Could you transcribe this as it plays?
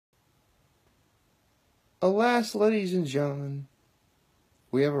Alas, ladies and gentlemen,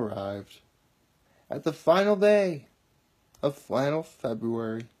 we have arrived at the final day of Flannel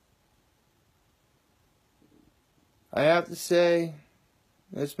February. I have to say,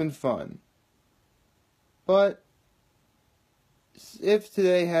 it's been fun. But if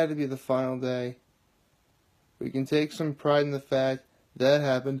today had to be the final day, we can take some pride in the fact that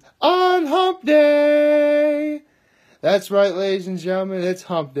happened on Hump Day! That's right, ladies and gentlemen, it's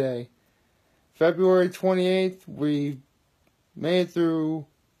Hump Day. February 28th, we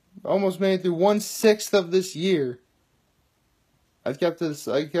almost made it through 1/6 of this year. I kept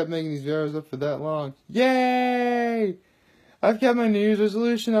making these videos up for that long. Yay! I've kept my New Year's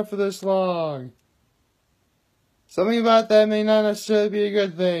resolution up for this long. Something about that may not necessarily be a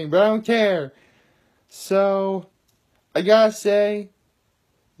good thing, but I don't care. So, I gotta say,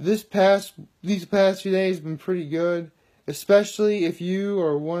 these past few days have been pretty good, especially if you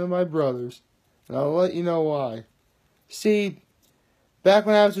are one of my brothers. And I'll let you know why. See, back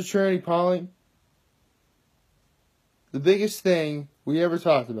when I was with Trinity Pauling, the biggest thing we ever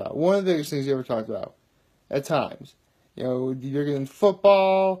talked about, one of the biggest things we ever talked about, at times, it would be bigger than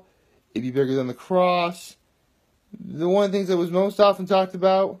football, it'd be bigger than lacrosse. One of the things that was most often talked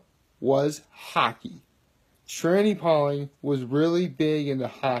about was hockey. Trinity Pauling was really big into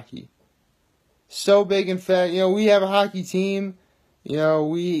hockey. So big, in fact, we have a hockey team.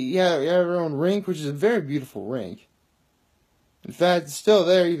 We have our own rink, which is a very beautiful rink. In fact, it's still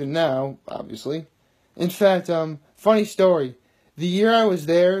there even now, obviously. In fact, funny story. The year I was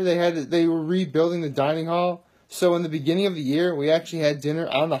there, they were rebuilding the dining hall. So in the beginning of the year, we actually had dinner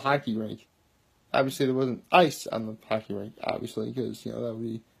on the hockey rink. Obviously, there wasn't ice on the hockey rink, obviously, because that'd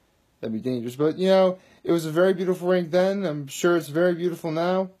be dangerous. But it was a very beautiful rink then. I'm sure it's very beautiful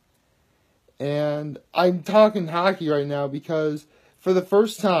now. And I'm talking hockey right now because for the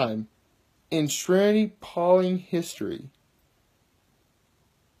first time in Trinity Pauling history,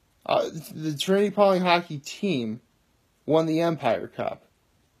 the Trinity Pauling hockey team won the Empire Cup.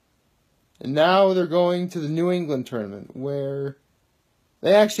 And now they're going to the New England tournament, where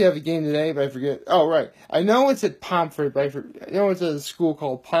they actually have a game today, but I forget. Oh, right. I know it's at Pomfret, but I know it's at a school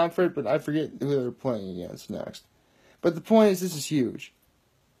called Pomfret, but I forget who they're playing against next. But the point is, this is huge.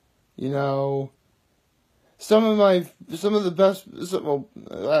 Some of the best, well,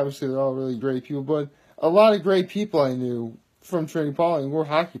 obviously they're all really great people, but a lot of great people I knew from Trinity Pauling were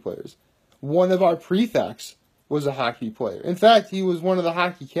hockey players. One of our prefects was a hockey player. In fact, he was one of the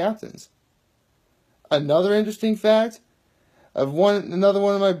hockey captains. Another interesting fact, another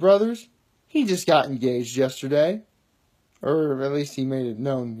one of my brothers, he just got engaged yesterday. Or at least he made it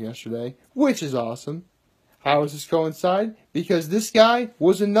known yesterday, which is awesome. How does this coincide? Because this guy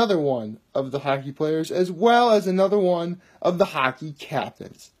was another one of the hockey players, as well as another one of the hockey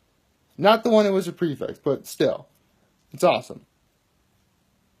captains. Not the one who was a prefect, but still. It's awesome.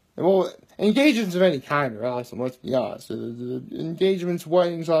 Well, engagements of any kind are awesome, let's be honest. The engagements,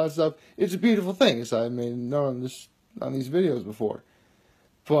 weddings, all that stuff, it's a beautiful thing, as I've made known on these videos before.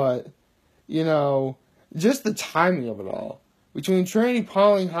 But, just the timing of it all. Between Trinity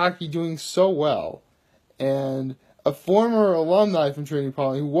Pauling hockey doing so well, and a former alumni from Trinity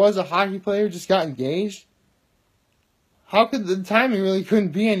Pauling who was a hockey player just got engaged, how could the timing really couldn't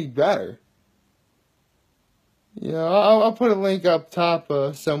be any better? I'll put a link up top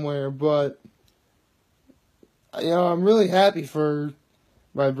somewhere, but I'm really happy for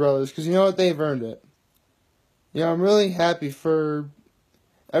my brothers, because they've earned it. I'm really happy for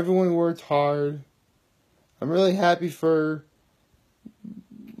everyone who worked hard. I'm really happy for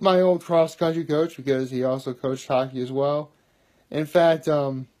my old cross-country coach, because he also coached hockey as well. In fact,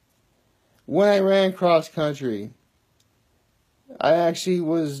 when I ran cross-country, I actually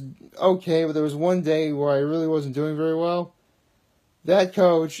was okay, but there was one day where I really wasn't doing very well. That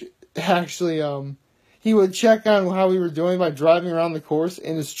coach actually, he would check on how we were doing by driving around the course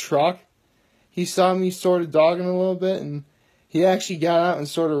in his truck. He saw me sort of dogging a little bit, and he actually got out and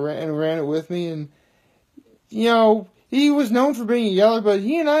sort of ran it with me. And, he was known for being a yeller, but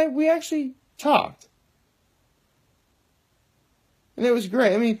he and we actually talked. And it was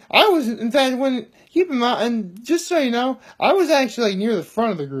great. I mean, I was, in fact, keep in mind, and just so you know, I was actually near the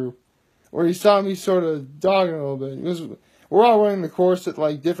front of the group, where he saw me sort of dogging a little bit. We're all running the course at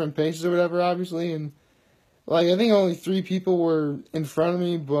different paces or whatever, obviously, and I think only 3 people were in front of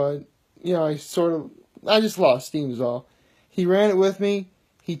me, but I just lost steam is all. He ran it with me.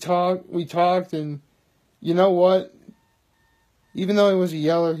 We talked, and you know what? Even though he was a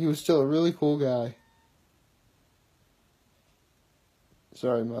yeller, he was still a really cool guy.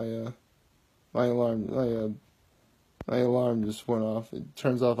 Sorry, my alarm, My alarm just went off. It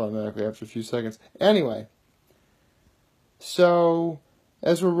turns off automatically after a few seconds. Anyway, so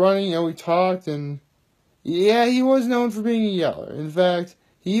as we're running, we talked, and yeah, he was known for being a yeller. In fact,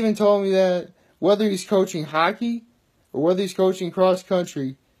 he even told me that whether he's coaching hockey or whether he's coaching cross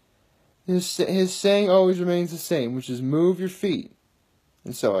country, his saying always remains the same, which is move your feet.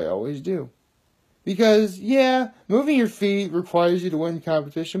 And so I always do. Because, yeah, moving your feet requires you to win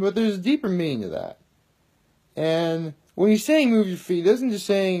competition, but there's a deeper meaning to that. And when he's saying move your feet, he isn't just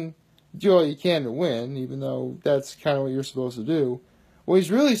saying do all you can to win, even though that's kind of what you're supposed to do. What he's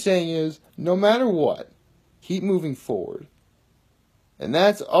really saying is, no matter what, keep moving forward. And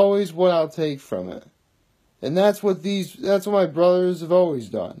that's always what I'll take from it. And that's what my brothers have always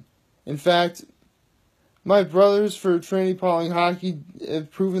done. In fact, my brothers for Trinity Pawling Hockey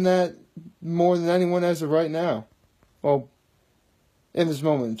have proven that more than anyone as of right now. Well, in this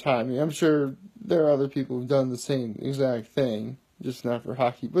moment in time. I mean, I'm sure there are other people who've done the same exact thing, just not for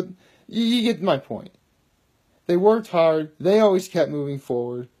hockey. But you get my point. They worked hard. They always kept moving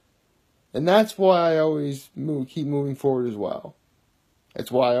forward. And that's why I always keep moving forward as well.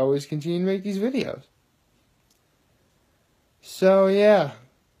 That's why I always continue to make these videos. So, yeah.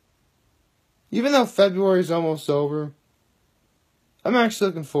 Even though February is almost over, I'm actually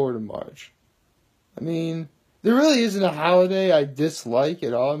looking forward to March. I mean, there really isn't a holiday I dislike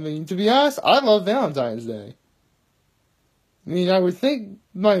at all. I mean, to be honest, I love Valentine's Day. I mean, I would think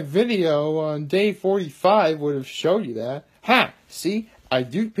my video on day 45 would have showed you that. Ha! See? I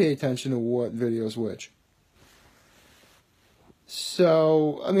do pay attention to what video's which.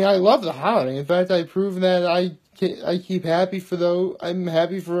 So, I mean, I love the holiday. In fact, I prove that I keep happy I'm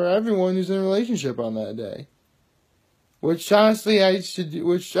happy for everyone who's in a relationship on that day. Which honestly I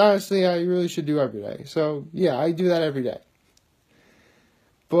really should do every day. So, yeah, I do that every day.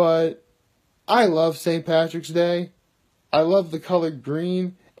 But I love St. Patrick's Day. I love the color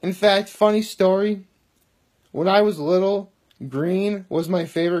green. In fact, funny story, when I was little, green was my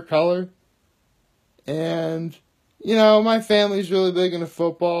favorite color. And, my family's really big into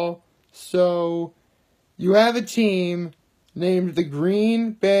football. So, you have a team named the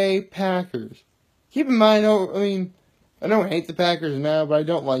Green Bay Packers. Keep in mind, I don't hate the Packers now, but I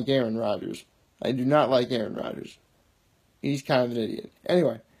don't like Aaron Rodgers. I do not like Aaron Rodgers. He's kind of an idiot.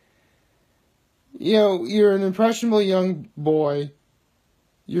 Anyway, you're an impressionable young boy.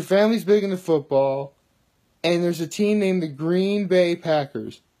 Your family's big into football. And there's a team named the Green Bay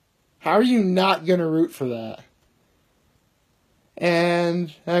Packers. How are you not going to root for that?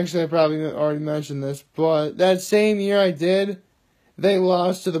 And, actually, I probably already mentioned this, but that same year I did, they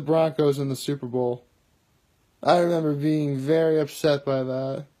lost to the Broncos in the Super Bowl. I remember being very upset by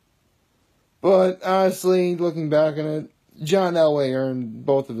that. But, honestly, looking back on it, John Elway earned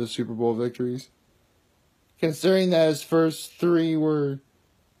both of his Super Bowl victories. Considering that his first three were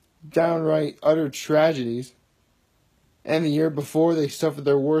downright utter tragedies. And the year before, they suffered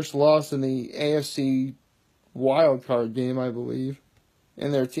their worst loss in the AFC wildcard game, I believe,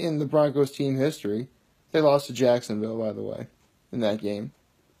 in the Broncos team history. They lost to Jacksonville, by the way, in that game.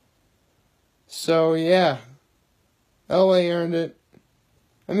 So, yeah. Elway earned it.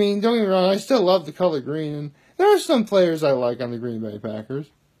 I mean, don't get me wrong, I still love the color green, and there are some players I like on the Green Bay Packers.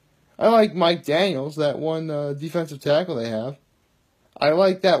 I like Mike Daniels, that one defensive tackle they have. I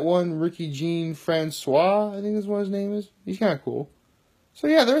like that one Ricky Jean Francois, I think is what his name is. He's kind of cool. So,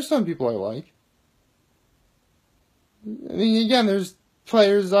 yeah, there are some people I like. I mean, again, there's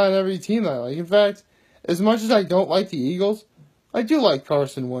players on every team that I like. In fact, as much as I don't like the Eagles, I do like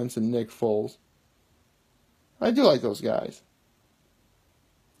Carson Wentz and Nick Foles. I do like those guys.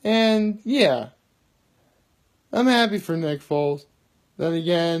 And, yeah, I'm happy for Nick Foles. Then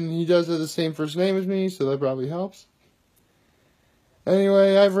again, he does have the same first name as me, so that probably helps.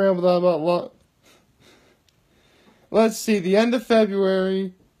 Anyway, I've rambled on about Let's see, the end of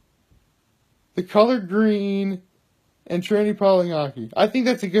February, the color green, and Trinity Pawling Hockey. I think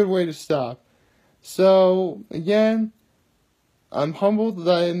that's a good way to stop. So, again, I'm humbled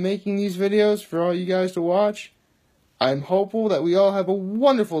that I am making these videos for all you guys to watch. I'm hopeful that we all have a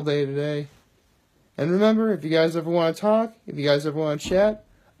wonderful day today. And remember, if you guys ever want to talk, if you guys ever want to chat,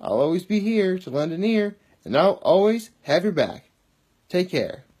 I'll always be here to lend an ear, and I'll always have your back. Take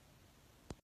care.